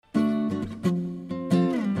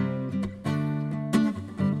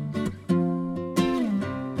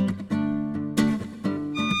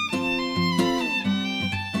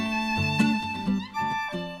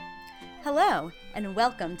and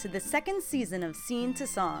welcome to the second season of Scene to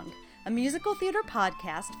Song, a musical theater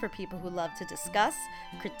podcast for people who love to discuss,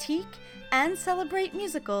 critique, and celebrate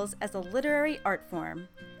musicals as a literary art form.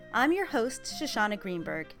 I'm your host, Shoshana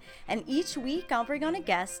Greenberg, and each week I'll bring on a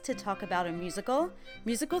guest to talk about a musical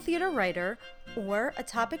theater writer, or a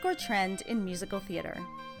topic or trend in musical theater.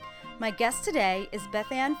 My guest today is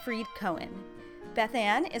Beth-Ann Freed Cohen.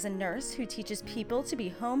 Beth-Ann is a nurse who teaches people to be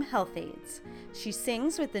home health aides. She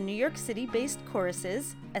sings with the New York City-based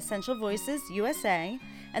choruses, Essential Voices USA,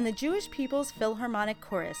 and the Jewish People's Philharmonic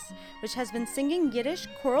Chorus, which has been singing Yiddish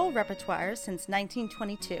choral repertoire since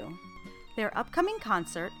 1922. Their upcoming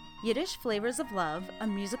concert, Yiddish Flavors of Love, a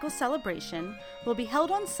musical celebration, will be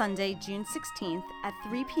held on Sunday, June 16th at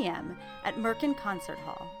 3 p.m. at Merkin Concert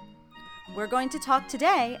Hall. We're going to talk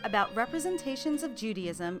today about representations of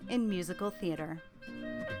Judaism in musical theater.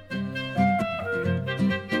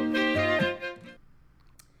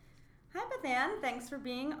 Hi, Beth-Ann. Thanks for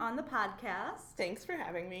being on the podcast. Thanks for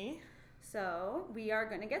having me. So, we are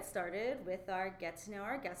going to get started with our Get to Know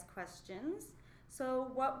Our Guest questions.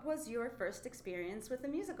 So, what was your first experience with a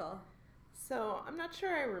musical? So, I'm not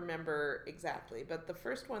sure I remember exactly, but the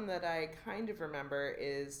first one that I kind of remember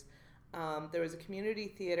is there was a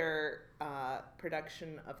community theater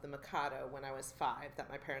production of The Mikado when I was 5 that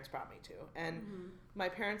my parents brought me to. And my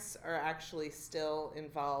parents are actually still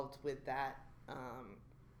involved with that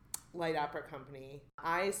light opera company.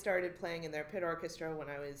 I started playing in their pit orchestra when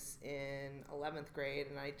I was in 11th grade,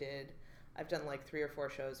 and I've done like 3 or 4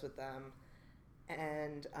 shows with them.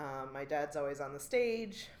 And my dad's always on the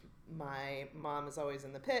stage. My mom is always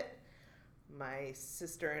in the pit. My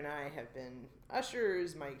sister and I have been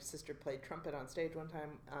ushers. My sister played trumpet on stage one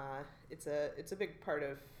time. It's a big part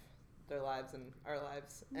of their lives and our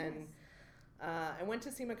lives. Nice. And I went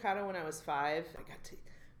to see Mikado when I was 5. I got to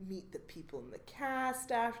meet the people in the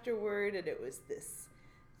cast afterward, and it was this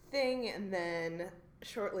thing. And then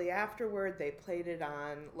shortly afterward, they played it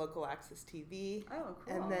on local access TV. Oh,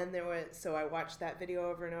 cool. And then so I watched that video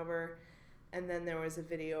over and over. And then there was a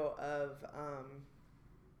video of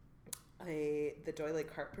the D'Oyly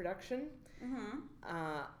Carte production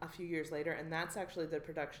a few years later, and that's actually the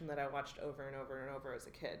production that I watched over and over and over as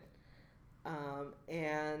a kid.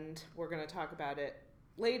 And we're going to talk about it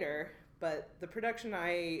later, but the production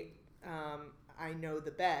I know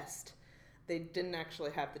the best, they didn't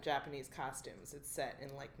actually have the Japanese costumes. It's set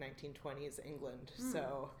in like 1920s England,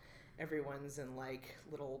 so everyone's in like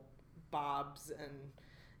little bobs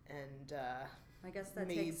and I guess that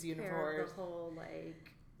maize takes care of the whole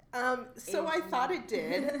like. So I thought it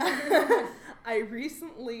did. I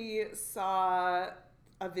recently saw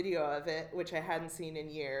a video of it, which I hadn't seen in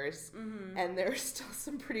years, and there's still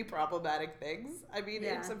some pretty problematic things. I mean,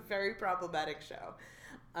 It's a very problematic show.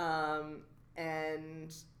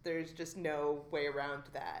 And there's just no way around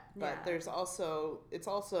that. But it's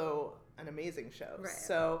also an amazing show. Right.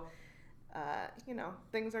 So,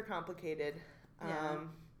 things are complicated.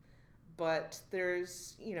 But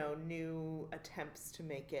there's, new attempts to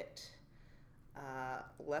make it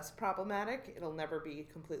less problematic. It'll never be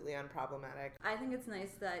completely unproblematic. I think it's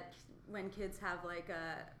nice that when kids have like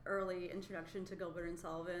a early introduction to Gilbert and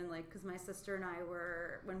Sullivan, like because my sister and I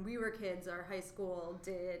when we were kids, our high school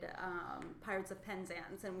did Pirates of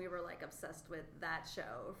Penzance, and we were like obsessed with that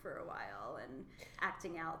show for a while and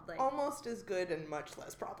acting out like almost as good and much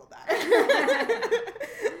less problematic.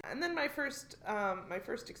 And then my first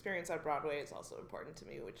experience on Broadway is also important to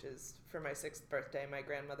me, which is for my 6th birthday. My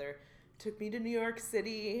grandmother took me to New York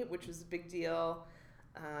City, which was a big deal.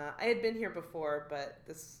 I had been here before, but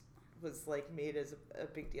this was like made as a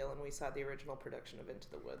big deal, and we saw the original production of Into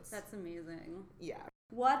the Woods. That's amazing. Yeah.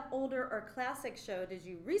 What older or classic show did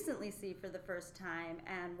you recently see for the first time,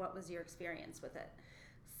 and what was your experience with it?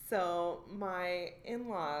 So my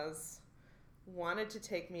in-laws wanted to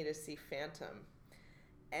take me to see Phantom.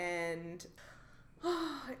 And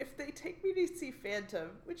if they take me to see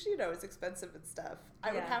Phantom, which, is expensive and stuff,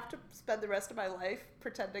 I would have to spend the rest of my life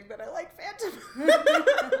pretending that I like Phantom.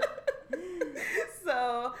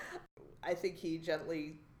 So I think he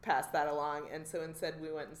gently passed that along. And so instead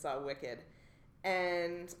we went and saw Wicked.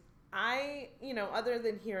 And I, other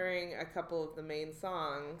than hearing a couple of the main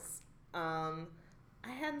songs, I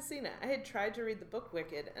hadn't seen it. I had tried to read the book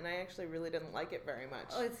Wicked, and I actually really didn't like it very much.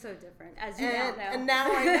 Oh, it's so different, as you now know. And now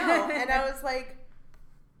I know. And I was like,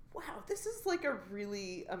 wow, this is like a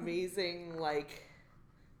really amazing, like,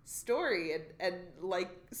 story, and like,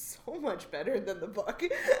 so much better than the book.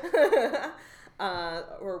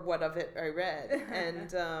 Or what of it I read.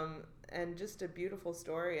 and just a beautiful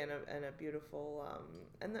story and a beautiful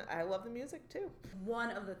I love the music too.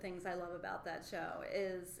 One of the things I love about that show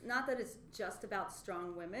is not that it's just about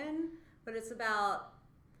strong women, but it's about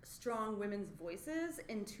strong women's voices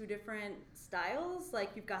in two different styles.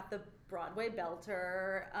 Like you've got the Broadway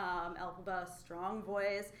belter, Elphaba, strong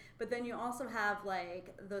voice, but then you also have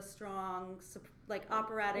like the strong, like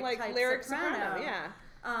operatic like type lyric soprano.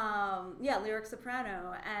 Yeah. Lyric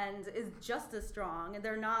soprano, and is just as strong. And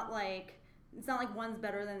they're not like, it's not like one's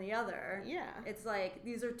better than the other. Yeah. It's like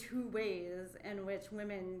these are two ways in which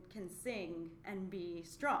women can sing and be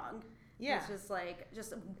strong. Yeah. It's just like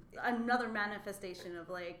another manifestation of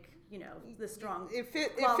like, you know, the strong It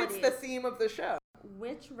fits qualities. the theme of the show.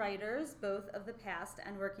 Which writers, both of the past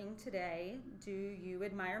and working today, do you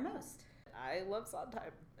admire most? I love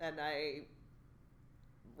Sondheim, and I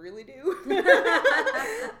really do.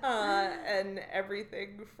 And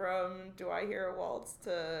everything from Do I Hear a Waltz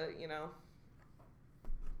to, you know,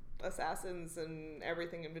 Assassins and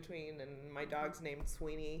everything in between, and my dog's named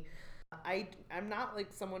Sweeney. I'm not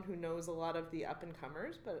like someone who knows a lot of the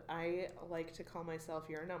up-and-comers, but I like to call myself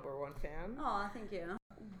your number one fan. Aw, thank you.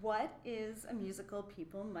 What is a musical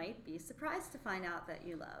people might be surprised to find out that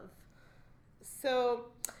you love?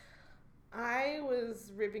 So, I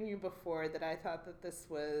was ribbing you before that I thought that this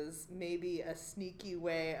was maybe a sneaky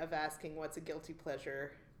way of asking what's a guilty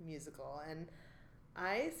pleasure musical, and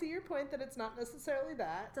I see your point that it's not necessarily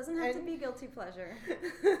that. Doesn't have to be guilty pleasure.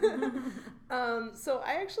 So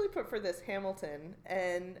I actually put for this Hamilton,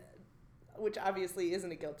 and which obviously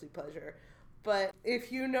isn't a guilty pleasure. But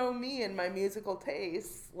if you know me and my musical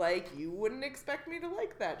tastes, like, you wouldn't expect me to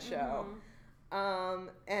like that show. Mm-hmm.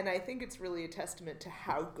 And I think it's really a testament to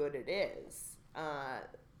how good it is.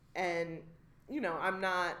 And, you know, I'm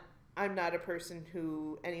not a person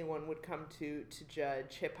who anyone would come to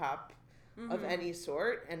judge hip-hop mm-hmm. of any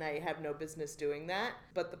sort, and I have no business doing that.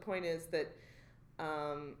 But the point is that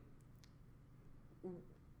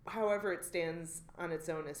however it stands on its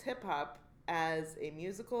own as hip-hop, as a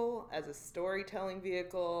musical, as a storytelling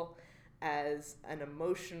vehicle, as an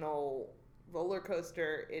emotional roller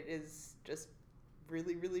coaster, it is just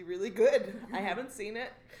really, really, really good. I haven't seen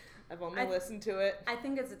it. I've only listened to it. I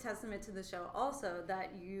think it's a testament to the show also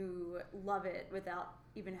that you love it without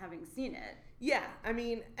even having seen it. Yeah, I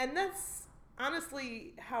mean, and that's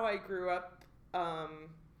honestly how I grew up.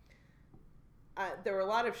 There were a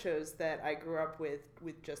lot of shows that I grew up with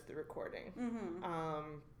just the recording.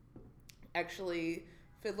 Mm-hmm. Actually,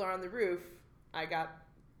 Fiddler on the Roof, I got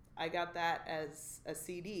that as a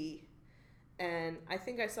CD, and I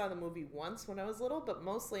think I saw the movie once when I was little, but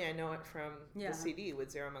mostly I know it from the CD with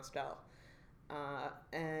Zero Mostel.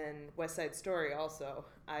 And West Side Story also,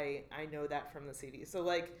 I know that from the CD. So,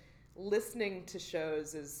 like, listening to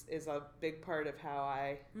shows is a big part of how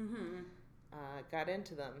I mm-hmm. Got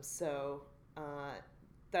into them. So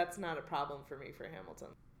that's not a problem for me for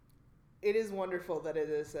Hamilton. It is wonderful that it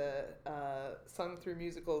is sung through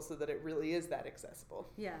musicals so that it really is that accessible.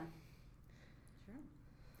 Yeah. Sure.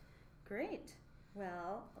 Great.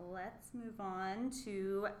 Well, let's move on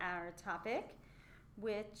to our topic,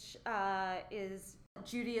 which is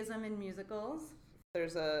Judaism in musicals.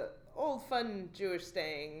 There's a old fun Jewish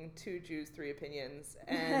saying, 2 Jews, 3 opinions,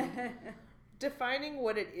 and defining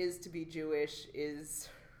what it is to be Jewish is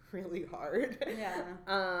really hard. Yeah.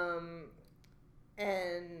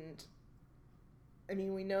 And I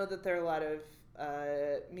mean, we know that there are a lot of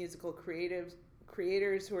musical creators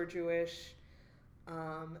who are Jewish,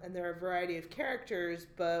 and there are a variety of characters,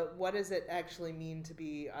 but what does it actually mean to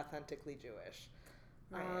be authentically Jewish?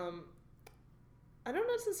 Right.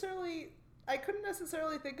 I couldn't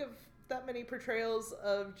necessarily think of that many portrayals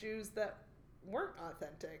of Jews that weren't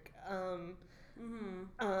authentic.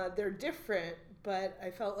 They're different, but I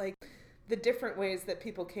felt like the different ways that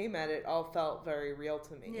people came at it all felt very real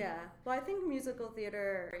to me. Yeah. Well, I think musical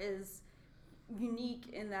theater is unique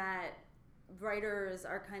in that writers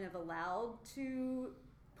are kind of allowed to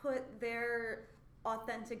put their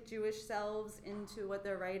authentic Jewish selves into what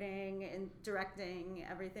they're writing and directing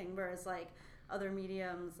everything, whereas like other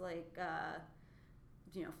mediums like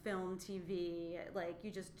film, TV, like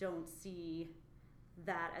you just don't see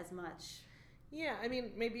that as much. Yeah, I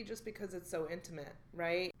mean, maybe just because it's so intimate,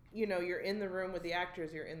 right? You know, you're in the room with the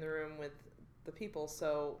actors, you're in the room with the people,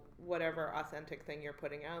 so whatever authentic thing you're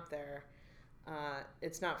putting out there,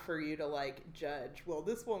 it's not for you to, like, judge, well,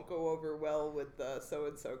 this won't go over well with the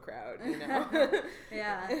so-and-so crowd, you know?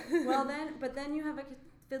 Yeah. Well, then you have a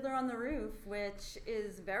Fiddler on the Roof, which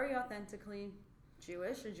is very authentically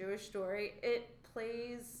Jewish, a Jewish story. It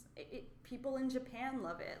plays, people in Japan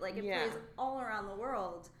love it. Like, it plays all around the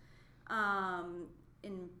world.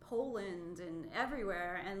 in Poland and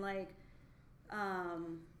everywhere, and like,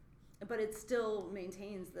 but it still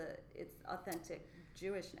maintains its authentic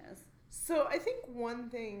Jewishness. So I think one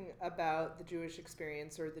thing about the Jewish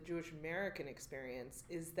experience, or the Jewish American experience,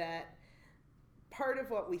 is that part of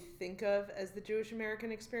what we think of as the Jewish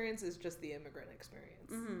American experience is just the immigrant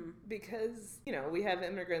experience. Mm-hmm. Because, we have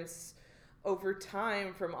immigrants over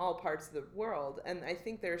time from all parts of the world. And I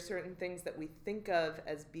think there are certain things that we think of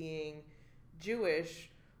as being Jewish,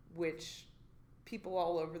 which people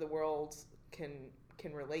all over the world can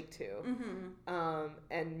relate to. Mm-hmm.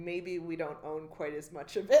 And maybe we don't own quite as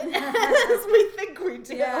much of it as we think we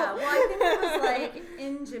do. Yeah, well, I think it was like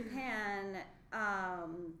in Japan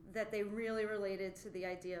that they really related to the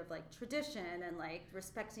idea of like tradition and like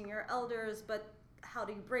respecting your elders, but how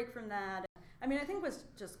do you break from that? I mean, I think what's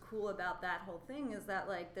just cool about that whole thing is that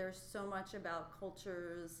like there's so much about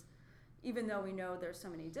cultures, even though we know there's so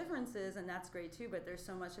many differences, and that's great too, but there's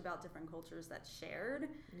so much about different cultures that's shared.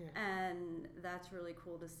 Yeah. And that's really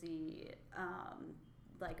cool to see,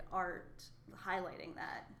 like art highlighting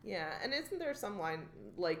that. Yeah, and isn't there some line,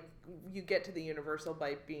 like, you get to the universal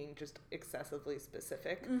by being just excessively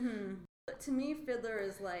specific? Mm-hmm. To me, Fiddler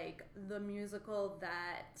is like the musical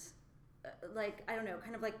that, like, I don't know,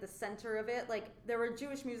 kind of like the center of it. Like, there were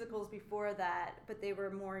Jewish musicals before that, but they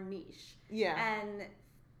were more niche. Yeah. And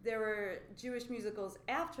there were Jewish musicals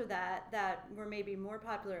after that were maybe more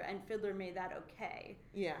popular, and Fiddler made that okay.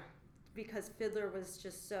 Yeah. Because Fiddler was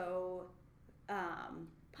just so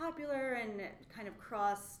popular and kind of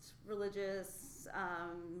crossed religious,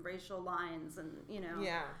 racial lines, and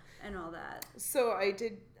yeah, and all that. So I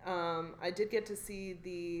did get to see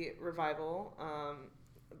the revival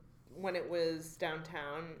when it was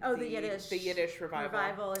downtown. Oh, the Yiddish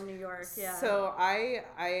revival in New York. Yeah. So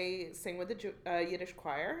I sing with the Yiddish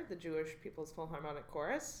choir, the Jewish People's Philharmonic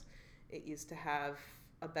Chorus. It used to have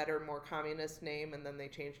a better, more communist name, and then they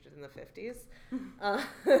changed it in the 50s.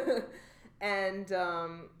 And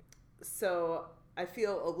so I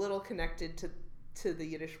feel a little connected to the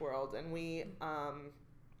Yiddish world, and we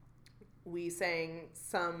sang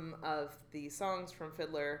some of the songs from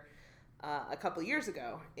Fiddler a couple years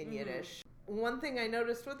ago in mm-hmm. Yiddish. One thing I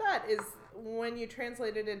noticed with that is when you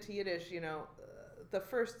translate it into Yiddish, the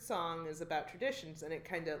first song is about traditions, and it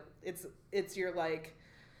kind of it's your like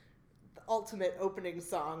the ultimate opening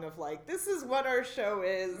song of like, this is what our show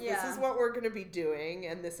is, yeah. This is what we're going to be doing,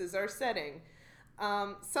 and this is our setting.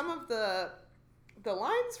 Some of the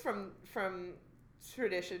lines from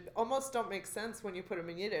tradition almost don't make sense when you put them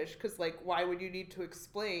in Yiddish, because like, why would you need to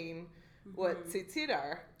explain what tzitzit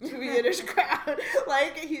are to a Yiddish crowd?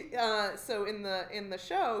 Like so in the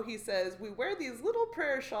show he says, we wear these little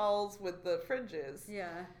prayer shawls with the fringes.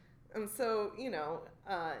 Yeah. And so,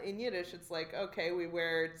 in Yiddish, it's like, okay, we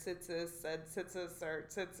wear tzitzis, and tzitzis are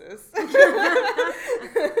tzitzis.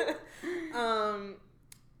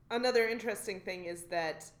 Another interesting thing is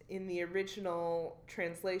that in the original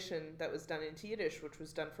translation that was done into Yiddish, which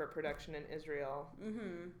was done for a production in Israel,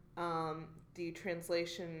 mm-hmm. The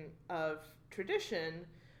translation of tradition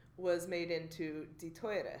was made into Die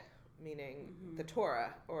Teure, meaning mm-hmm. the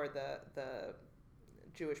Torah, or the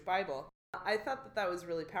Jewish Bible. I thought that was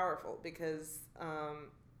really powerful, because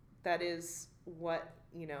that is what,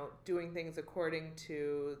 doing things according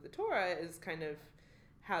to the Torah is kind of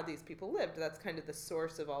how these people lived. That's kind of the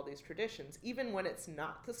source of all these traditions. Even when it's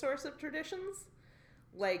not the source of traditions,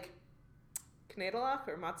 like Knädelach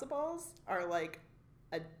or matzo balls are like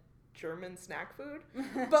a German snack food.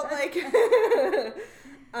 But like,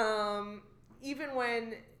 even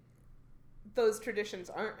when those traditions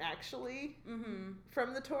aren't actually mm-hmm.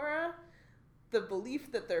 from the Torah, the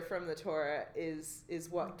belief that they're from the Torah is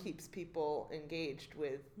what mm-hmm. keeps people engaged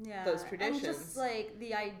with those traditions. And just like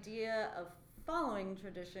the idea of following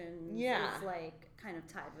tradition is like kind of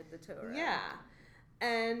tied with the Torah. Yeah.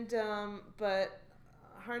 And but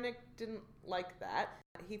Harnack didn't like that.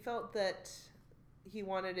 He felt that he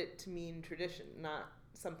wanted it to mean tradition, not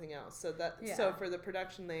something else. So for the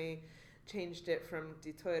production they changed it from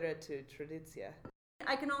Die Teure to Traditia.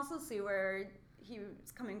 I can also see where he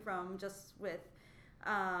was coming from, just with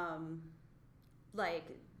like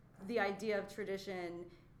the idea of tradition,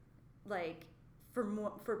 like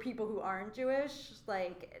for people who aren't Jewish,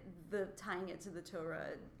 like the tying it to the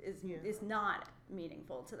Torah is not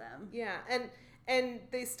meaningful to them. Yeah, and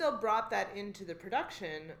they still brought that into the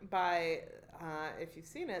production by, if you've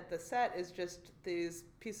seen it, the set is just these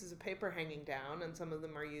pieces of paper hanging down, and some of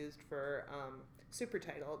them are used for super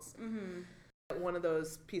titles. Mm-hmm. One of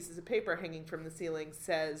those pieces of paper hanging from the ceiling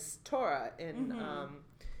says Torah in mm-hmm.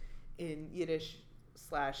 In Yiddish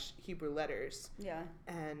 / Hebrew letters. Yeah,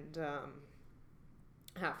 and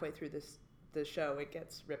halfway through the show, it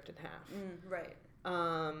gets ripped in half. Right.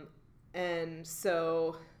 And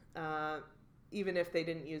so even if they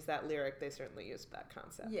didn't use that lyric, they certainly used that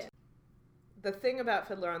concept. Yeah. The thing about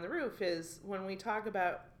Fiddler on the Roof is when we talk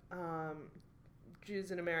about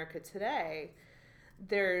Jews in America today,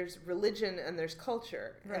 there's religion and there's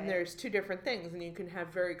culture, right. and there's two different things, and you can have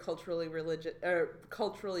very culturally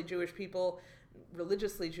Jewish people,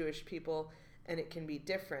 religiously Jewish people, and it can be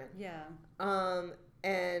different. Yeah.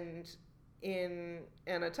 And in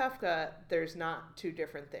Anatofka, there's not two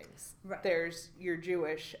different things. Right. You're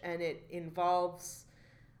Jewish, and it involves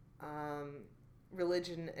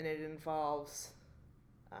religion, and it involves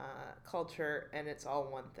culture, and it's all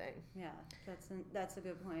one thing. Yeah, that's a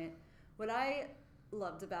good point. What I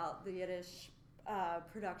loved about the Yiddish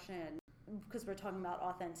production, because we're talking about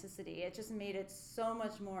authenticity, it just made it so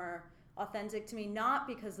much more authentic to me, not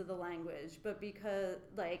because of the language, but because,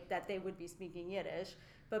 like, that they would be speaking Yiddish,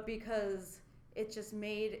 but because it just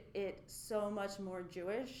made it so much more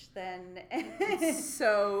Jewish than... It's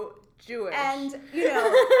so Jewish. And,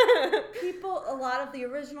 a lot of the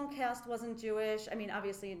original cast wasn't Jewish. I mean,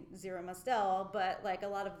 obviously Zira Mostel, but like a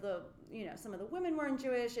lot of the, some of the women weren't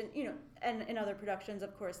Jewish, and, and in other productions,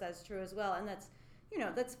 of course, that's true as well. And that's,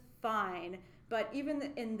 that's fine. But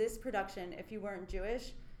even in this production, if you weren't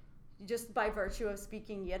Jewish, just by virtue of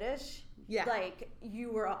speaking Yiddish, like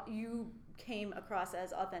you came across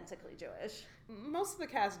as authentically Jewish. Most of the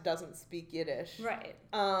cast doesn't speak Yiddish. Right.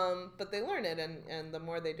 But they learn it, and the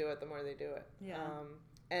more they do it, the more they do it. Yeah.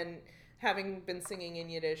 And having been singing in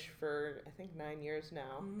Yiddish for, I think, 9 years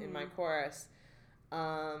now in my chorus,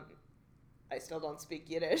 I still don't speak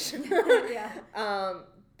Yiddish. Yeah.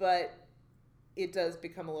 But it does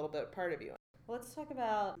become a little bit part of you. Well, let's talk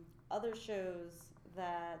about other shows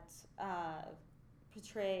that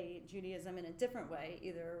portray Judaism in a different way,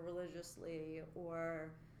 either religiously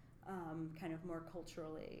or kind of more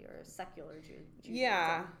culturally or secular Judaism.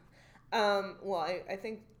 Yeah. Well, I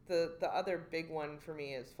think the other big one for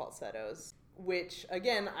me is falsettos, which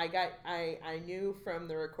again I knew from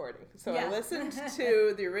the recording. So I listened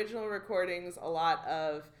to the original recordings, a lot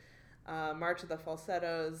of March of the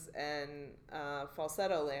Falsettos and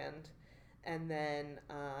Falsetto Land, and then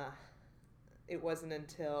it wasn't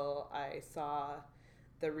until I saw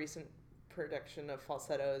the recent production of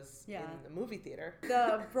falsettos in the movie theater.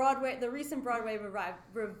 The recent Broadway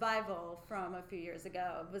revival from a few years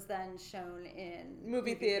ago was then shown in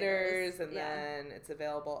movie theaters, and then it's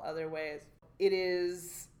available other ways. It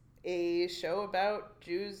is a show about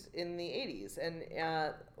Jews in the 80s, and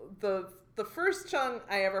the first chunk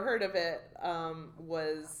I ever heard of it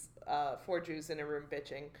was Four Jews in a Room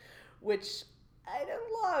Bitching, which I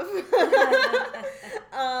didn't love.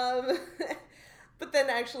 But then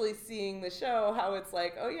actually seeing the show, how it's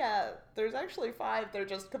like, oh yeah, there's actually 5. They're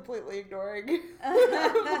just completely ignoring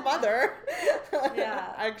the mother.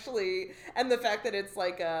 Yeah. Actually, and the fact that it's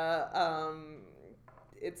like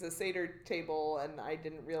it's a Seder table, and I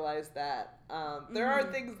didn't realize that. There are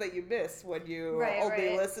things that you miss when you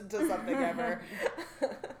only listen to something ever.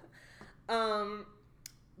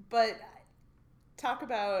 But talk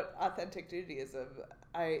about authentic Judaism.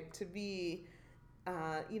 To me,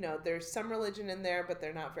 there's some religion in there, but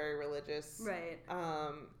they're not very religious. Right.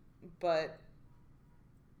 But,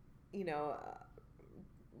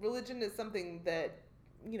 religion is something that,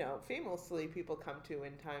 famously people come to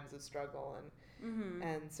in times of struggle,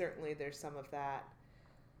 and certainly there's some of that.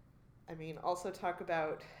 I mean, also talk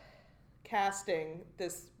about casting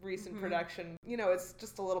this recent production. It's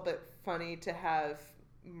just a little bit funny to have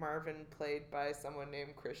Marvin played by someone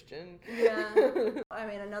named Christian. Yeah. I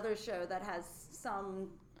mean, another show that has some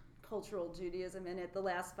cultural Judaism in it the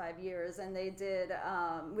last 5 years, and they did,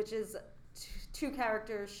 which is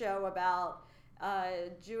two-character show about a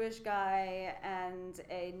Jewish guy and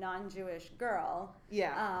a non-Jewish girl.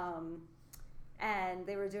 Yeah. And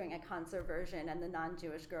they were doing a concert version, and the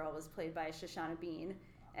non-Jewish girl was played by Shoshana Bean.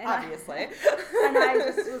 And obviously. And I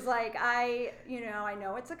just was like, I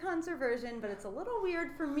know it's a concert version, but it's a little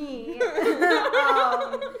weird for me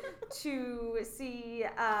to see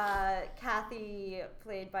Kathy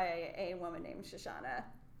played by a woman named Shoshana.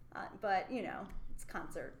 But, it's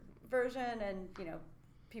concert version, and,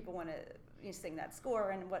 people want to sing that score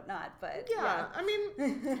and whatnot. But yeah. I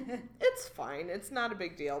mean, it's fine. It's not a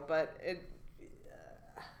big deal, but it...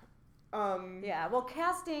 yeah, well,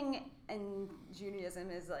 casting in Judaism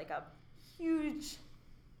is like a huge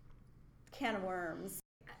can of worms.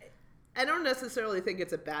 I don't necessarily think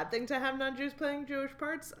it's a bad thing to have non-Jews playing Jewish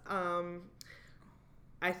parts.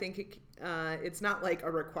 I think it's not like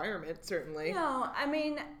a requirement, certainly. No, I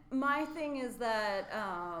mean, my thing is that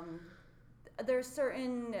there's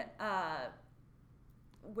certain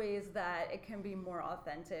ways that it can be more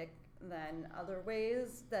authentic than other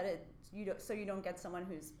ways that you don't get someone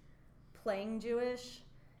who's playing Jewish.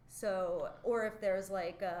 So, or if there's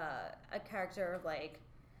like a character like,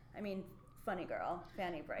 I mean, Funny Girl,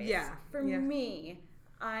 Fanny Brice. Yeah. For me,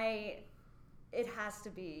 it has to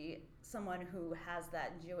be someone who has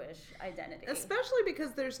that Jewish identity. Especially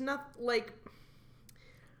because there's not, like,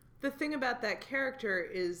 the thing about that character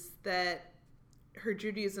is that her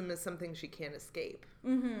Judaism is something she can't escape.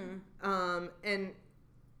 Mm-hmm. And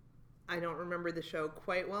I don't remember the show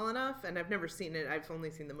quite well enough, and I've never seen it. I've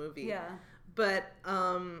only seen the movie. Yeah. But,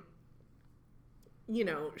 you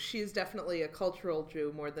know, she's definitely a cultural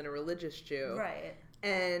Jew more than a religious Jew. Right.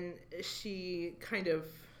 And she kind of,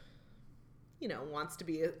 you know, wants to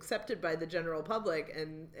be accepted by the general public.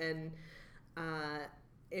 And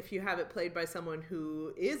if you have it played by someone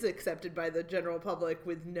who is accepted by the general public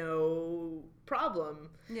with no problem,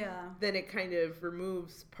 then it kind of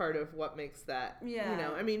removes part of what makes that, you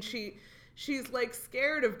know, I mean, she's like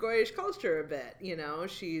scared of Goyish culture a bit, you know,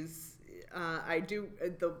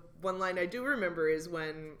 the one line I do remember is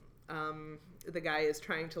when, the guy is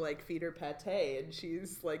trying to like feed her pate and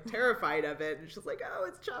she's like terrified of it and she's like, oh,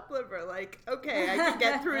 it's chopped liver. Like, okay, I can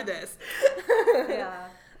get through this.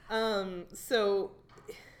 So,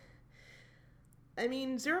 I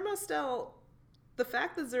mean, Zero Mostel, the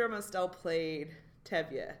fact that Zero Mostel played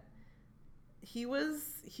Tevye, he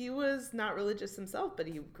was not religious himself, but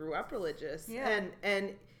he grew up religious. Yeah.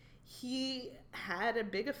 And he had a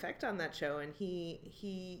big effect on that show, and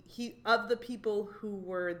he of the people who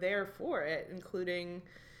were there for it, including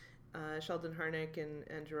Sheldon Harnick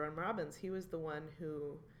and Jerome Robbins, he was the one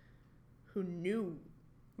who knew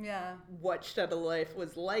what shtetl life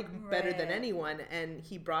was like better than anyone, and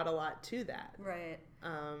he brought a lot to that. Right.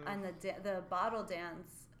 And the bottle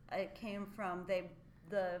dance, it came from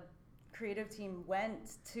the creative team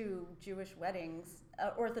went to Jewish weddings,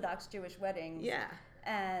 Orthodox Jewish weddings. Yeah.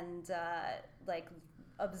 And like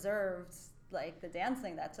observed like the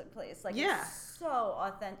dancing that took place. Like it's so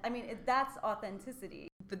authentic. I mean, that's authenticity.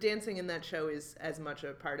 The dancing in that show is as much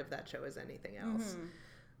a part of that show as anything else.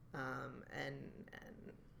 And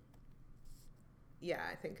yeah,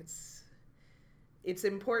 I think it's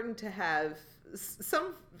important to have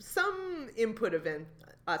some input of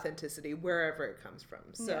authenticity wherever it comes from.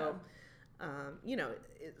 So. You know,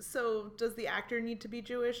 so does the actor need to be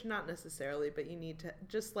Jewish? Not necessarily, but you need to,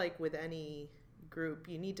 just like with any group,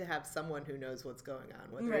 you need to have someone who knows what's going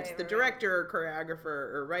on, whether it's the director or choreographer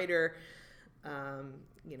or writer.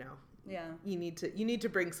 You know, you need to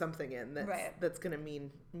bring something in that's going to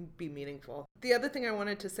be meaningful. The other thing I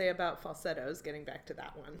wanted to say about falsettos, getting back to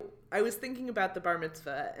that one, I was thinking about the bar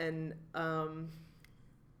mitzvah, and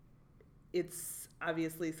it's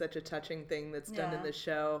obviously such a touching thing that's done in the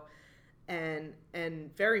show. And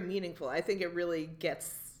very meaningful. I think it really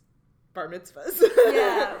gets bar mitzvahs.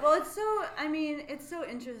 Well, it's so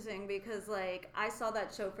interesting because, like, I saw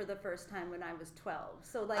that show for the first time when I was 12.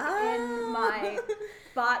 So, like, in my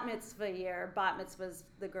bat mitzvah year, bat mitzvah's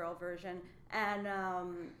the girl version. And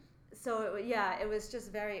so, it was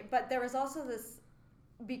just very... But there was also this...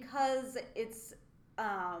 Because it's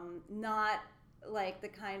not, like, the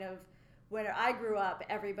kind of... When I grew up,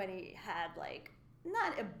 everybody had, like...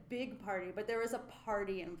 not a big party, but there was a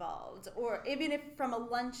party involved, or even if from a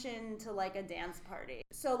luncheon to like a dance party.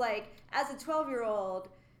 So like as a 12-year-old,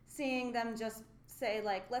 seeing them just say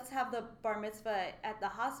like, let's have the bar mitzvah at the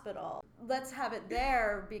hospital, let's have it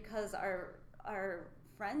there because our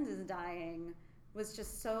friend is dying, was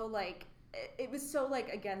just so like, it was so like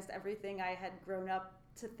against everything I had grown up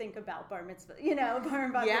to think about bar mitzvah, you know,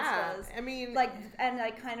 bar mitzvahs. I mean, like, and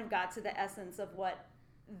I kind of got to the essence of what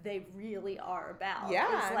they really are about.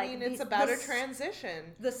 Yeah, I mean, it's about a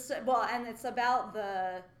transition. And it's about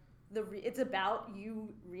it's about you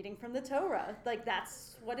reading from the Torah. Like,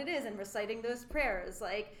 that's what it is, and reciting those prayers.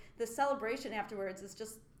 Like, the celebration afterwards is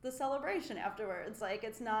just the celebration afterwards. Like,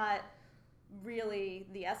 it's not really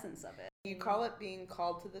the essence of it. You call it being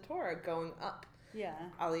called to the Torah, going up. Yeah.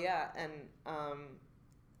 Aliyah. And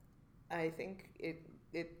I think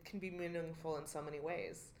it can be meaningful in so many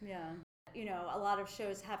ways. Yeah. You know, a lot of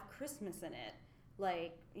shows have Christmas in it,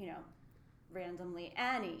 like, you know, randomly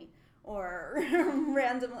Annie, or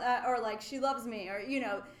or like She Loves Me, or, you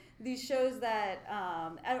know, these shows that,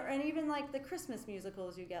 and even like the Christmas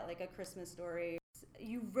musicals, you get like A Christmas Story.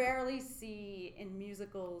 You rarely see in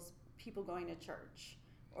musicals people going to church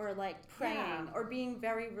or like praying or being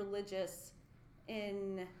very religious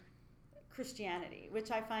in Christianity, which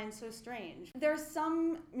I find so strange. There's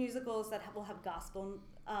some musicals that will have gospel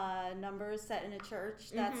numbers set in a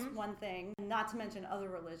church. That's one thing. Not to mention other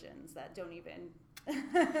religions that don't even make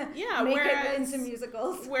it into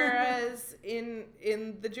musicals. Whereas in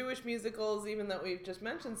the Jewish musicals, even that we've just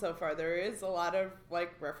mentioned so far, there is a lot of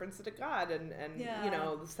like reference to God and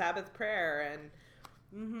the Sabbath prayer and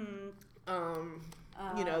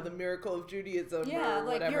the miracle of Judaism. Yeah, or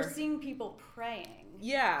like whatever. you're seeing people praying.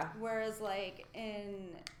 Yeah. Whereas like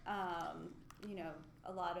in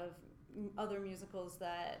a lot of other musicals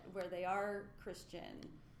where they are Christian,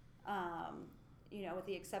 with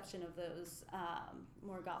the exception of those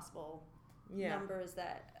more gospel numbers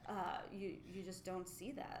that you just don't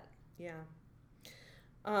see that. Yeah.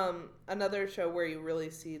 Another show where you really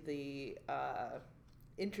see the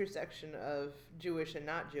intersection of Jewish and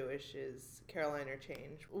not Jewish is Caroline, or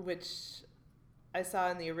Change, which I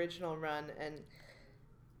saw in the original run, and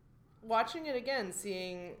watching it again,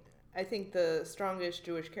 seeing, I think the strongest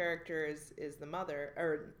Jewish character is the mother,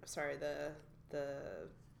 the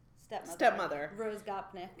stepmother. Rose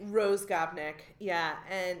Gopnik, yeah,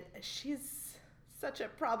 and she's such a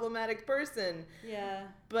problematic person. Yeah.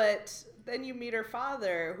 But then you meet her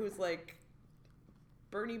father, who's like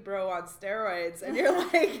Bernie Bro on steroids, and you're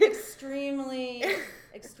like extremely.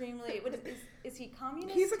 What is he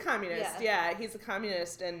communist? He's a communist. Yeah, he's a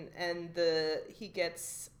communist, and he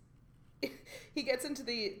gets into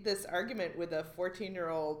this argument with a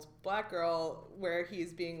 14-year-old black girl where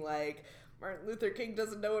he's being like, Martin Luther King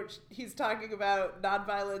doesn't know what he's talking about.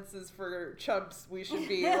 Nonviolence is for chumps. We should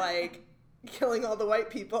be like killing all the white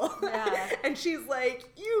people. Yeah. And she's like,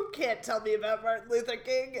 you can't tell me about Martin Luther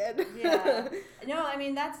King. And yeah. No, I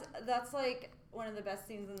mean, that's like one of the best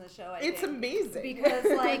scenes in the show, I think. It's amazing. Because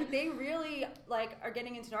like they really like are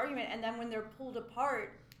getting into an argument, and then when they're pulled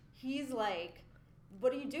apart, he's like,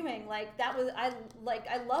 what are you doing? Like, that was, I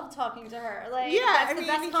love talking to her. Like, that's the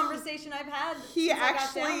best conversation I've had since I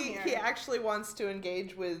got down here. He actually wants to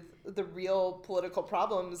engage with the real political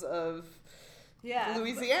problems of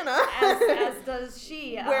Louisiana. As does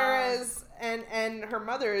she. Whereas, and her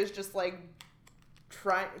mother is just like,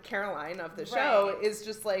 Caroline of the show is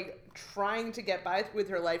just like trying to get by with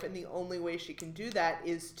her life, and the only way she can do that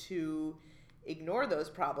is to ignore those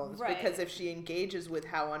problems, because if she engages with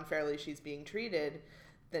how unfairly she's being treated,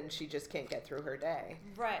 then she just can't get through her day.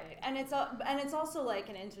 Right. And it's also like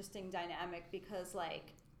an interesting dynamic, because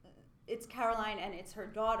like it's Caroline and it's her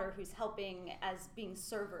daughter who's helping as being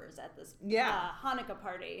servers at this Hanukkah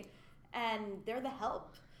party, and they're the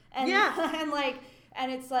help. And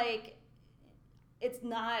and it's like it's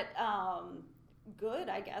not good,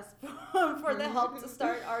 I guess, for the help to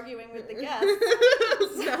start arguing with the guests.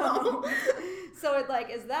 So it like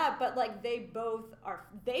is that, but like they both are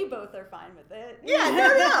fine with it. Yeah,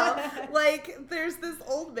 no. Like there's this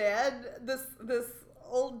old man, this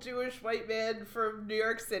old Jewish white man from New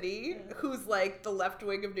York City who's like the left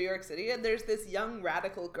wing of New York City, and there's this young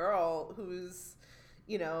radical girl who's,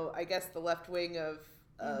 I guess the left wing of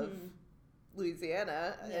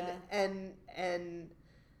Louisiana, and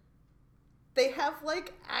they have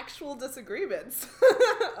like actual disagreements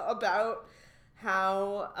about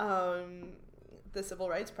how the civil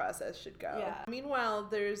rights process should go. Yeah. Meanwhile,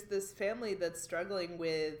 there's this family that's struggling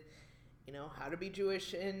with, how to be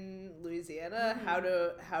Jewish in Louisiana, how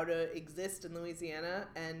to exist in Louisiana,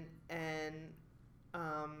 and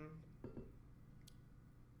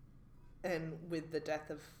with the death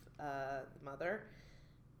of the mother,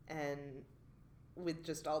 and with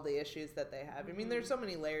just all the issues that they have. I mean, there's so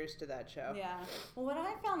many layers to that show. Yeah. Well, what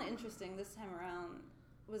I found interesting this time around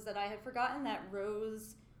was that I had forgotten that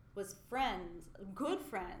Rose was good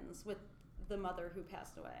friends with the mother who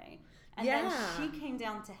passed away. And then she came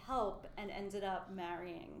down to help and ended up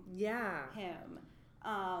marrying him.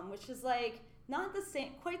 Which is like not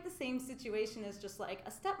quite the same situation as just like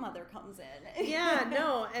a stepmother comes in. Yeah,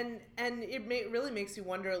 no, and it really makes you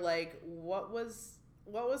wonder, like, what was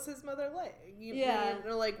his mother like?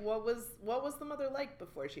 Like what was the mother like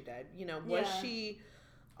before she died? Was she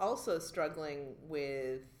also struggling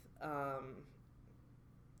with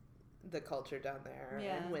the culture down there,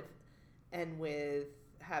 and with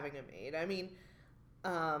having a maid? I mean,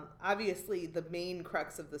 obviously the main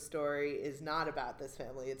crux of the story is not about this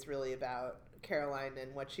family. It's really about Caroline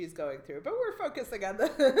and what she's going through, but we're focusing on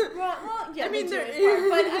the I mean, the Jewish part.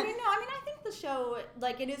 But I think the show,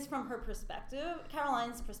 like, it is from her perspective,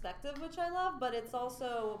 Caroline's perspective, which I love, but it's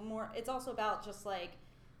also about just like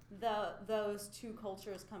those two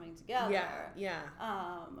cultures coming together.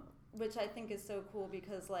 Which I think is so cool,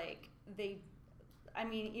 because like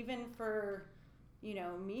even for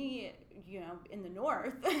me, in the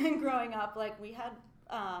North, growing up, like we had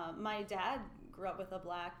my dad grew up with a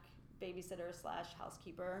black babysitter /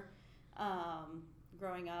 housekeeper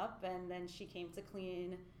growing up, and then she came to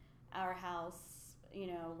clean our house,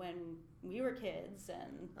 when we were kids.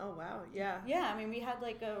 And oh wow, yeah, I mean, we had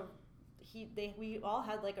like we all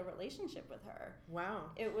had like a relationship with her.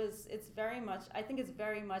 Wow. It's very much, I think it's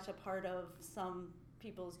very much a part of some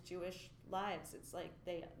people's Jewish lives. It's like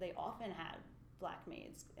they often had black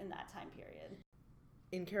maids in that time period.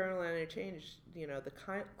 In Carolina Change, the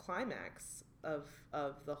climax of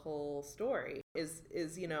the whole story is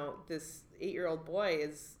this 8-year-old boy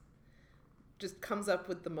just comes up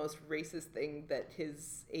with the most racist thing that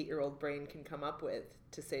his 8-year-old brain can come up with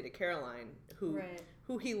to say to Caroline,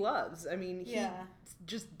 who he loves. I mean, he's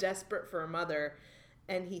just desperate for a mother,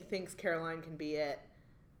 and he thinks Caroline can be it.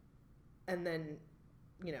 And then,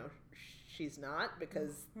 she's not,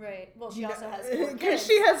 because... Right. Well, she also has 4 kids. Because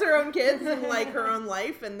she has her own kids and, like, her own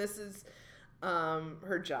life, and this is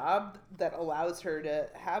her job that allows her to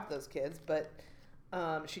have those kids. But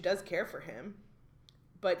she does care for him.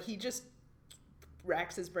 But he just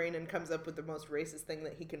racks his brain and comes up with the most racist thing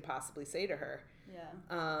that he can possibly say to her.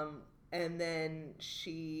 Yeah. And then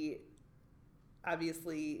she,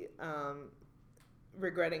 obviously,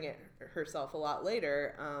 regretting it herself a lot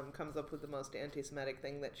later, comes up with the most anti-Semitic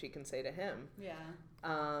thing that she can say to him. Yeah.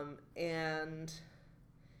 And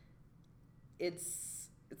it's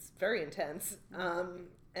very intense.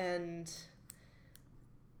 And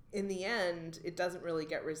in the end, it doesn't really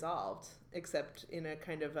get resolved, except in a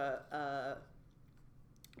kind of a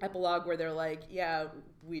epilogue where they're like, yeah,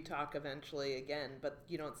 we talk eventually again, but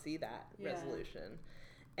you don't see that resolution.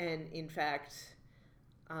 And in fact,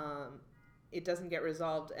 it doesn't get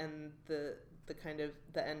resolved, and the kind of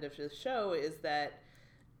the end of the show is that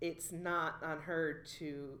it's not on her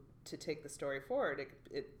to take the story forward.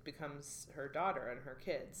 It becomes her daughter and her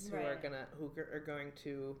kids who are going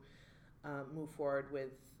to move forward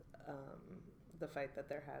with the fight that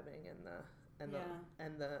they're having and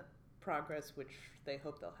the progress which they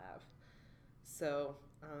hope they'll have. So,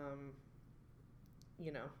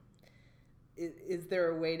 is there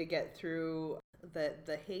a way to get through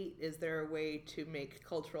the hate? Is there a way to make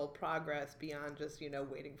cultural progress beyond just,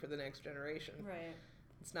 waiting for the next generation? Right.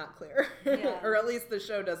 It's not clear. Yeah. Or at least the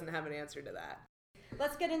show doesn't have an answer to that.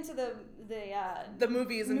 Let's get into the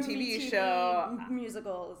movies and TV show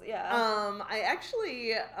musicals. Yeah. I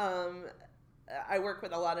actually I work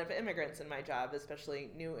with a lot of immigrants in my job, especially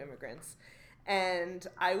new immigrants. And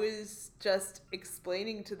I was just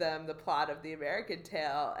explaining to them the plot of The American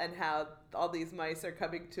Tale and how all these mice are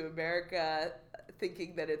coming to America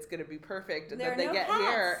thinking that it's going to be perfect. And then they get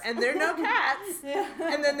here and there are no cats. Yeah.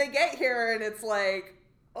 And then they get here and it's like,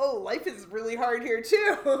 oh, life is really hard here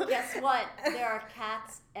too. Guess what? There are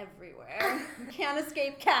cats everywhere. You can't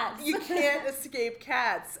escape cats. You can't escape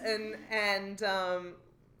cats.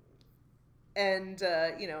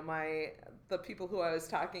 The people who I was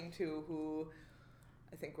talking to, who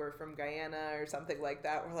I think were from Guyana or something like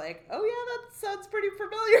that, were like, oh yeah, that sounds pretty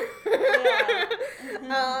familiar.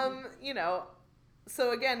 Yeah.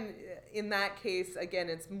 So again, in that case,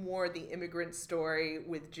 it's more the immigrant story,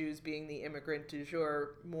 with Jews being the immigrant du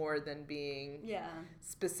jour more than being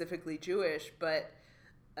specifically Jewish. But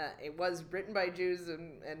it was written by Jews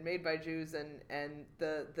and made by Jews, and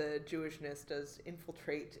the Jewishness does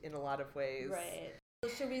infiltrate in a lot of ways. Right.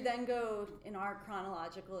 Should we then go in our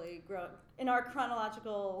chronological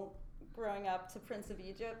growing up to Prince of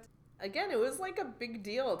Egypt? Again, it was like a big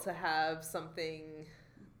deal to have something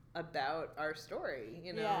about our story,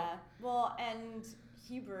 Yeah. Well, and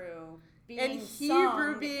Hebrew being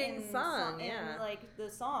sung, and like the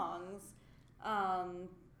songs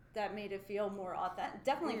that made it feel more authentic.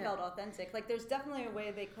 Definitely felt authentic. Like there's definitely a way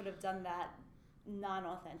they could have done that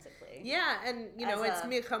non-authentically. Yeah, and it's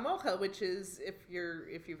Mi Chamocha, which is if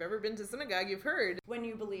you've ever been to synagogue, you've heard. When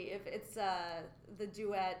you believe, it's the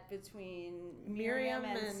duet between Miriam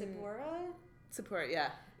and Tzipporah. Tzipporah, yeah.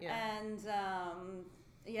 And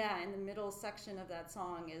in the middle section of that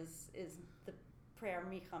song is the prayer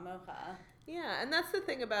Mi Chamocha. Yeah, and that's the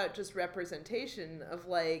thing about just representation of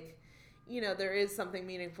like, there is something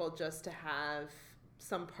meaningful just to have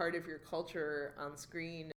some part of your culture on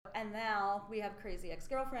screen. And now we have Crazy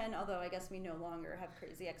Ex-Girlfriend, although I guess we no longer have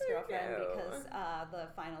Crazy Ex-Girlfriend because the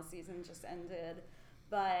final season just ended.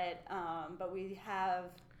 But we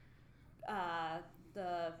have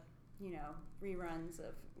the reruns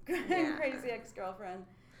of Crazy Ex-Girlfriend.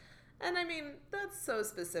 And I mean, that's so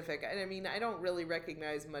specific. And I mean, I don't really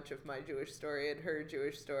recognize much of my Jewish story and her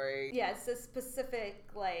Jewish story. Yeah, it's a specific,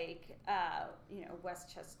 like,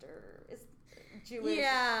 Westchester. Jewish.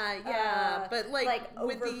 But like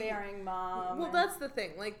with overbearing mom. Well, that's the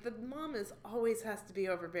thing. Like the mom always has to be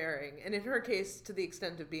overbearing, and in her case, to the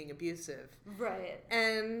extent of being abusive. Right.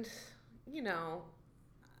 And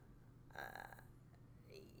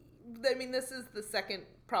I mean, this is the second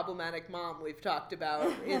problematic mom we've talked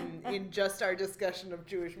about in just our discussion of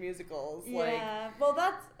Jewish musicals. Yeah. Well,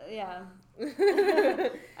 that's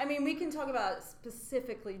I mean, we can talk about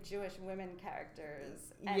specifically Jewish women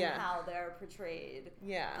characters and how they're portrayed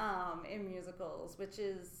in musicals, which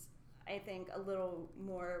is, I think, a little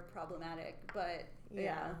more problematic. But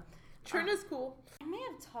Trina's cool. I may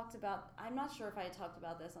have talked about, I'm not sure if I talked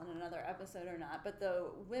about this on another episode or not, but the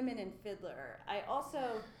women in Fiddler, I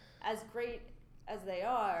also, as great as they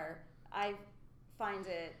are, I find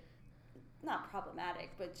it not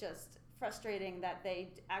problematic, but just frustrating that they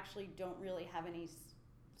actually don't really have any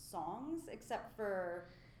songs except for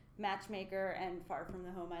Matchmaker and Far From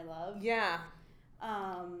the Home I Love. Yeah.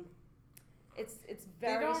 It's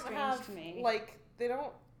very strange to me. Like, they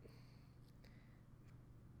don't.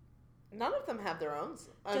 None of them have their own.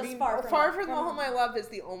 I mean, Far From the Home I Love is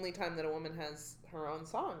the only time that a woman has her own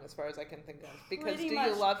song, as far as I can think of. Because Do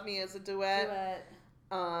You Love Me is a duet.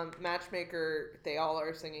 Matchmaker, they all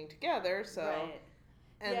are singing together. So. Right.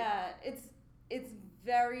 And it's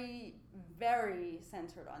very, very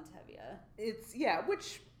centered on Tevye. It's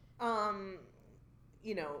which,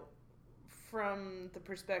 from the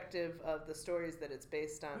perspective of the stories that it's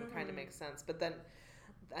based on, kind of makes sense. But then,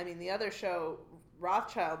 I mean, the other show,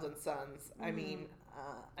 Rothschild and Sons. I mean,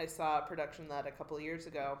 I saw a production of that a couple of years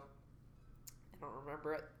ago. I don't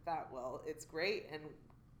remember it that well. It's great, and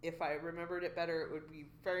if I remembered it better, it would be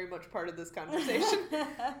very much part of this conversation.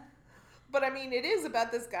 But I mean, it is about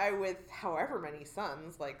this guy with however many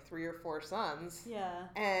sons, like 3 or 4 sons. Yeah.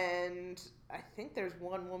 And I think there's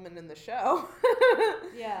one woman in the show.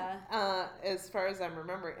 Yeah. As far as I'm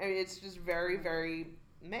remembering. I mean, it's just very, very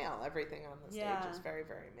male. Everything on the stage is very,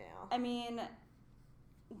 very male. I mean,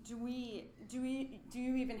 do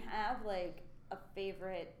you even have like a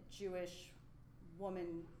favorite Jewish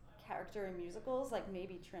woman character in musicals? Like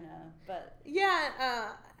maybe Trina, but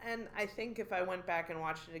and I think if I went back and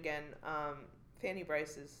watched it again, Fanny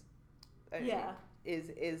Brice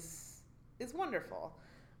is wonderful.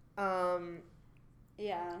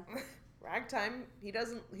 Ragtime, he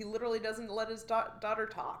literally doesn't let his daughter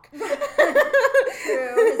talk. True.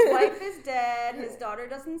 His wife is dead. His daughter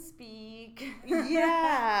doesn't speak.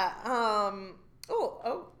 Yeah.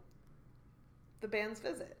 The Band's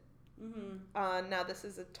Visit. Mm-hmm. Now this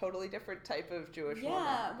is a totally different type of Jewish woman.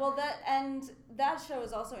 Yeah, well that show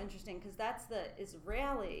is also interesting because that's the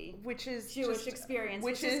Israeli, which is Jewish experience,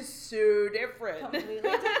 which is so different, completely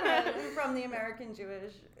different from the American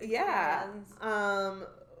Jewish experience.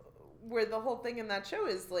 Where the whole thing in that show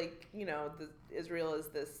is like, Israel is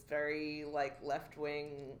this very like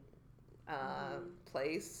left-wing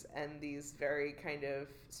place, and these very kind of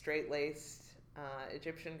straight-laced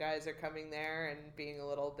Egyptian guys are coming there and being a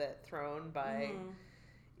little bit thrown by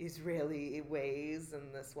Israeli ways,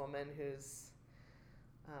 and this woman who's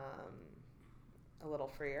a little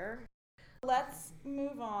freer. Let's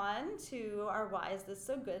move on to our Why Is This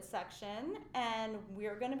So Good section, and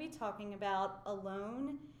we're going to be talking about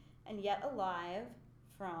Alone and Yet Alive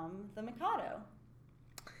from The Mikado.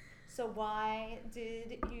 So why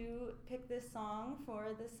did you pick this song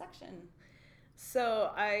for this section?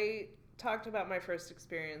 So I talked about my first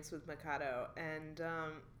experience with Mikado, and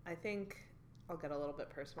I think I'll get a little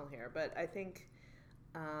bit personal here, but I think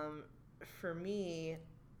for me,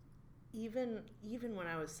 even when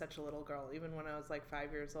I was such a little girl, even when I was like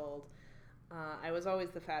 5 years old, I was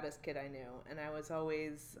always the fattest kid I knew, and I was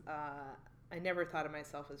always I never thought of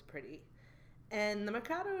myself as pretty. And The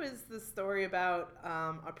Mikado is the story about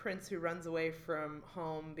a prince who runs away from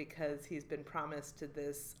home because he's been promised to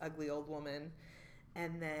this ugly old woman.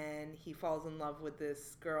 And then he falls in love with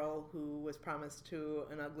this girl who was promised to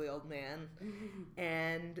an ugly old man.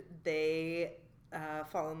 And they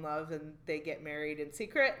fall in love and they get married in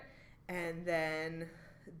secret. And then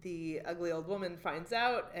the ugly old woman finds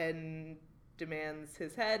out and demands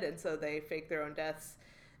his head. And so they fake their own deaths.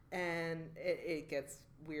 And it gets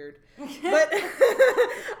weird. But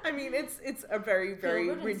I mean, it's a very, very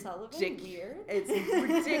ridiculous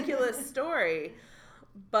story.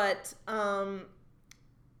 But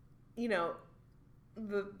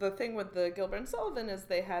the thing with the Gilbert and Sullivan is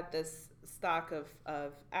they had this stock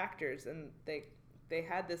of actors, and they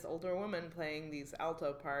had this older woman playing these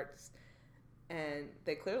alto parts, and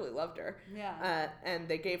they clearly loved her. Yeah. And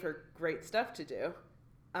they gave her great stuff to do.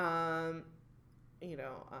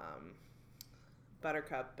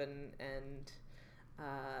 Buttercup and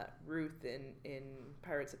Ruth in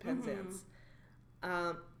Pirates of Penzance.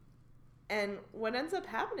 And what ends up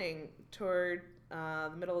happening toward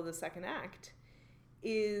the middle of the second act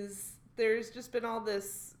is there's just been all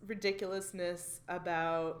this ridiculousness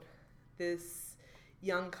about this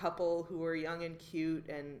young couple who are young and cute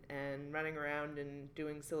and running around and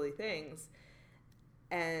doing silly things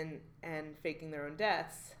and faking their own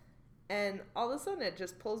deaths. And all of a sudden it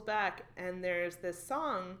just pulls back, and there's this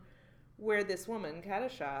song where this woman,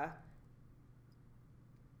 Kadisha,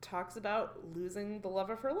 talks about losing the love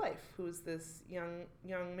of her life, who's this young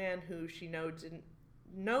man who she knows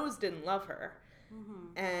didn't love her,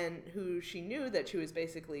 and who she knew that she was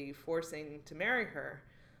basically forcing to marry her,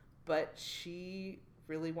 but she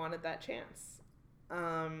really wanted that chance.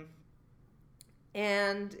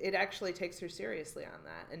 And it actually takes her seriously on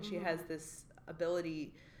that, and she has this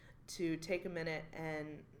ability to take a minute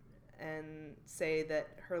and say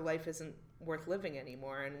that her life isn't worth living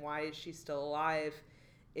anymore, and why is she still alive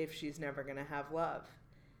if she's never going to have love.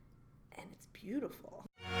 And it's beautiful.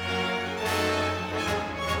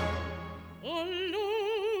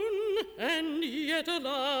 Alone and yet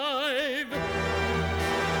alive,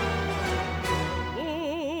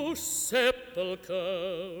 oh sepulchre,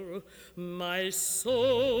 my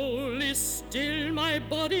soul is still my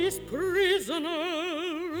body's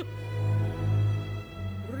prisoner.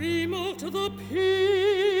 Remote the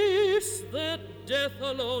peace that death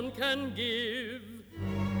alone can give,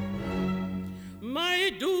 my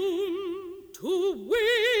doom to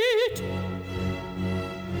wait,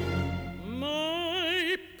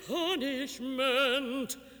 my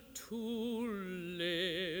punishment to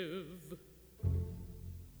live.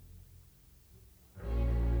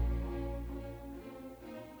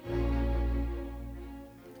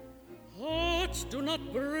 Hearts do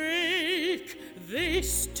not break, they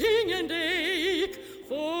sting and ache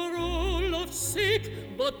for all love's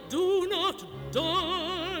sake, but do not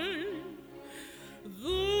die.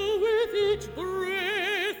 Though with each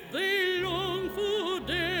breath they long for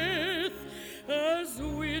death, as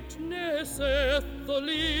witnesseth the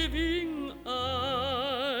living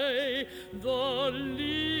eye, the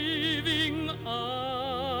living eye.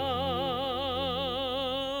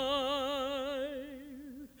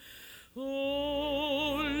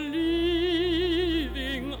 Oh,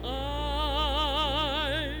 living eye,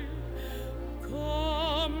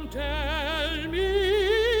 come tell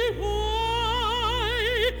me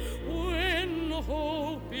why, when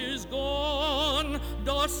hope is gone,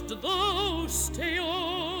 dost thou stay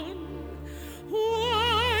on?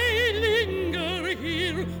 Why linger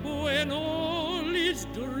here when all is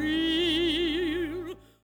drear?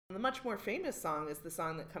 The much more famous song is the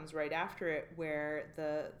song that comes right after it, where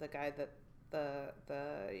the guy that the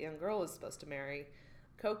young girl is supposed to marry,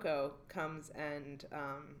 Coco, comes and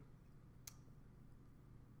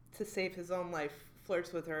to save his own life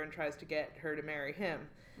flirts with her and tries to get her to marry him.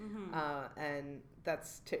 And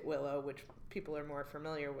that's Titwillow, which people are more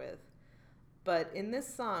familiar with. But in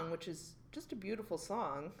this song, which is just a beautiful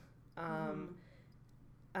song,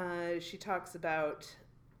 she talks about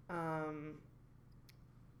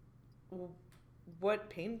what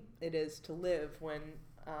pain it is to live when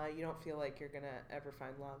you don't feel like you're going to ever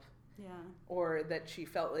find love. Yeah. Or that she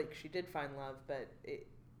felt like she did find love, but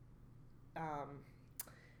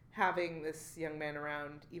having this young man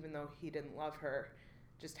around, even though he didn't love her,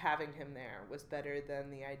 just having him there was better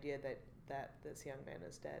than the idea that this young man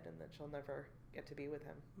is dead and that she'll never get to be with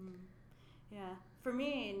him. Yeah. For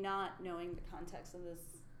me, not knowing the context of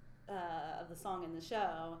this of the song in the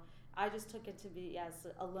show, I just took it to be as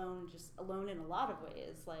alone in a lot of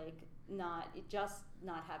ways, like not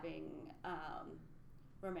having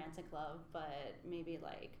romantic love, but maybe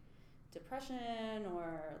like depression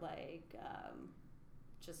or like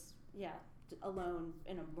alone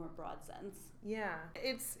in a more broad sense. Yeah,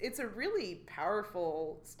 it's a really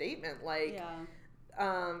powerful statement. Like,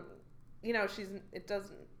 it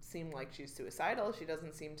doesn't seem like she's suicidal. She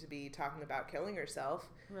doesn't seem to be talking about killing herself.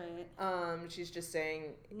 Right. She's just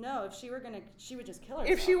saying, no, if she were gonna, she would just kill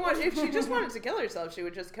herself. If she just wanted to kill herself, she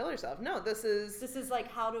would just kill herself. No, this is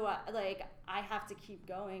like, how do I have to keep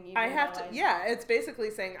going. It's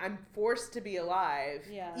basically saying I'm forced to be alive,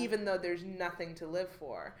 yeah, even though there's nothing to live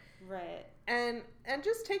for. Right. And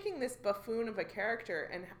just taking this buffoon of a character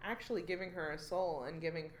and actually giving her a soul and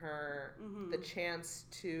giving her the chance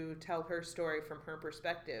to tell her story from her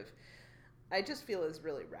perspective, I just feel is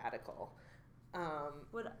really radical.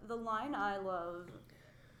 What the line I love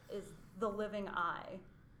is the living eye.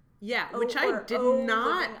 Yeah, which I did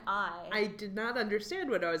not understand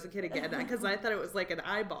when I was a kid again, because I thought it was like an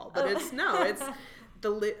eyeball, but it's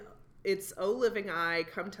the it's "O living eye,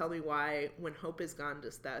 come tell me why, when hope is gone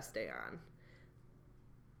dost thou stay on."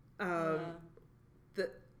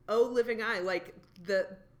 The "O living eye," like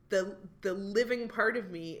the living part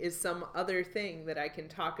of me is some other thing that I can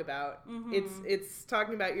talk about. It's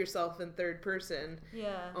talking about yourself in third person,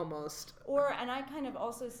 almost. And I kind of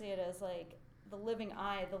also see it as like the living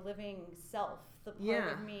I, the living self, the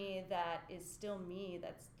part of me that is still me,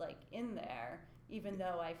 that's like in there, even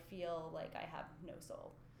though I feel like I have no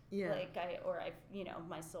soul. Like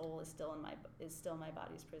my soul is still my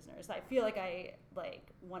body's prisoner. So I feel like I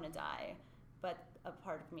like want to die, but a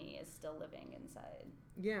part of me is still living inside.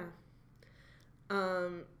 Yeah.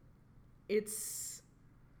 It's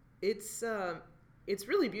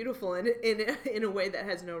really beautiful in a way that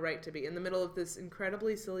has no right to be. In the middle of this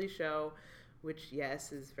incredibly silly show, which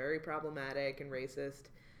yes is very problematic and racist,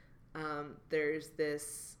 there's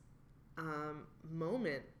this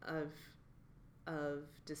moment of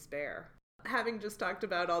despair. Having just talked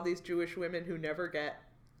about all these Jewish women who never get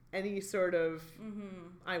any sort of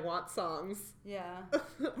I want songs. Yeah.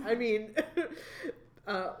 I mean,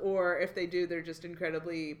 or if they do, they're just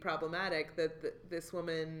incredibly problematic. That this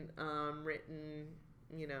woman, written,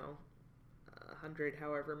 100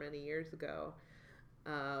 however many years ago,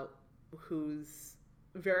 who's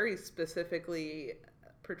very specifically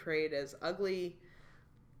portrayed as ugly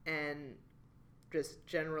and just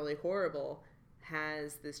generally horrible,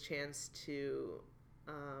 has this chance to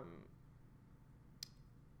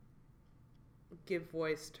give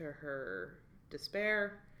voice to her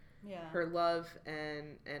despair, her love,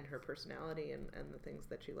 and her personality, and the things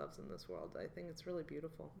that she loves in this world. I think it's really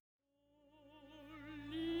beautiful.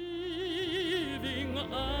 Living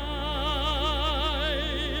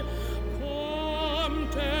eye, come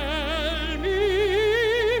tell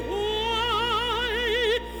me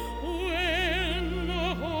why, when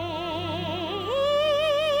hope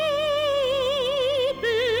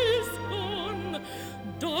is gone,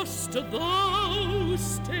 dost thou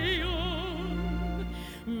stay on?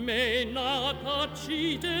 May not a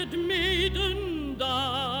cheated maiden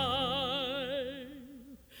die?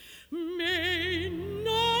 May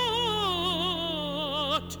not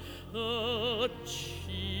a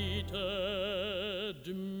cheated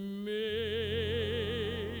maiden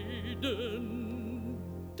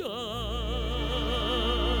die?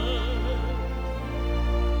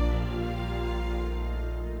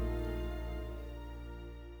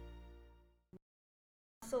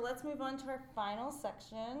 So let's move on to our final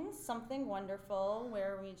section, Something Wonderful,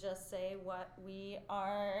 where we just say what we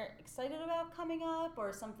are excited about coming up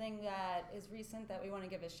or something that is recent that we want to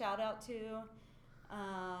give a shout out to.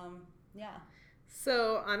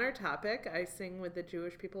 So on our topic, I sing with the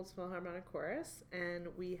Jewish People's Philharmonic Chorus, and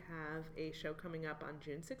we have a show coming up on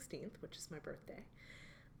June 16th, which is my birthday.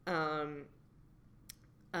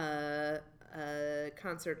 A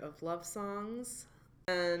concert of love songs.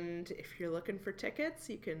 And if you're looking for tickets,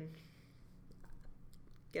 you can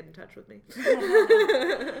get in touch with me.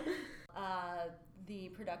 The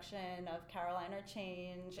production of Caroline or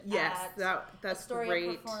Change at that's Astoria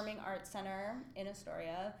great. Performing Arts Center in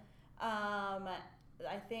Astoria.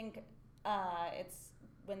 I think it's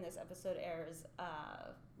when this episode airs,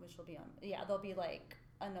 which will be on. Yeah, there'll be like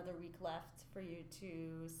another week left for you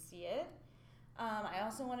to see it. I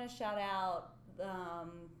also want to shout out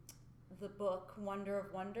the book Wonder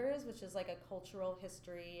of Wonders, which is like a cultural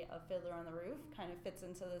history of Fiddler on the Roof. Kind of fits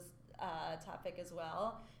into this topic as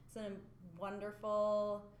well. It's a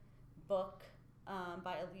wonderful book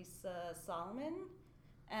by Elisa Solomon,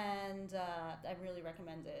 and I really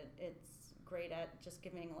recommend it. It's great at just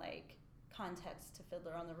giving like context to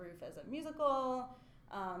Fiddler on the Roof as a musical.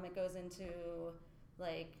 It goes into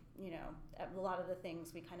like, a lot of the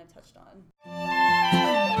things we kind of touched on.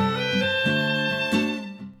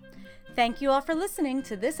 Thank you all for listening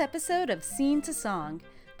to this episode of Scene to Song.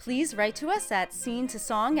 Please write to us at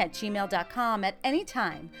scenetosong@gmail.com at any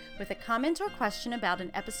time with a comment or question about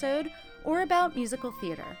an episode or about musical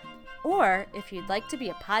theater, or if you'd like to be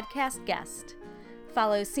a podcast guest.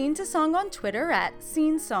 Follow Scene to Song on Twitter at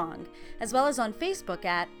Scene Song, as well as on Facebook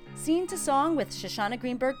at Scene to Song with Shoshana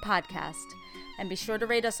Greenberg Podcast. And be sure to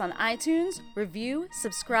rate us on iTunes, review,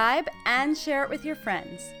 subscribe, and share it with your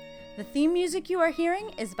friends. The theme music you are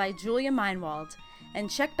hearing is by Julia Meinwald. And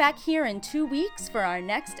check back here in 2 weeks for our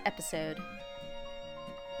next episode.